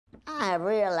I have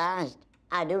realized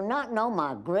I do not know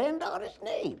my granddaughter's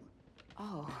name.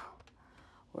 Oh,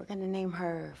 we're gonna name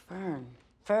her Fern.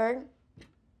 Fern?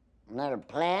 Another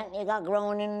plant you got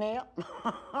growing in there?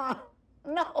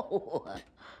 No.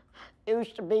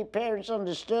 Used to be parents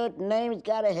understood the name's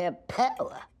gotta have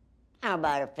power. How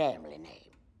about a family name?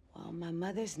 Well, my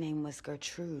mother's name was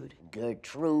Gertrude.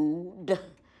 Gertrude.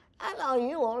 I thought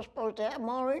you all supposed to have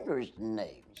more interesting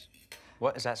names.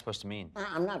 What is that supposed to mean?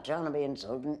 I'm not trying to be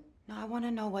insulting. No, I want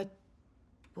to know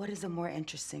what is a more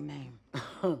interesting name?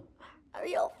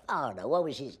 Your father, what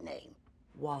was his name?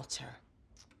 Walter.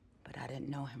 But I didn't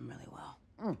know him really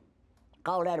well.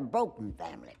 Call that a broken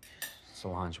family.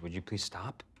 Solange, would you please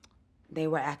stop? They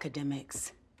were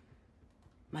academics.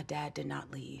 My dad did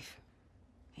not leave.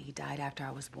 He died after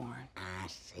I was born. I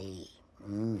see.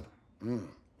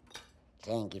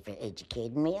 Thank you for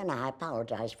educating me, and I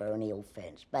apologize for any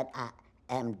offense, but I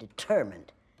am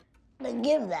determined to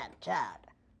give that child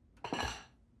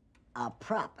a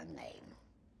proper name.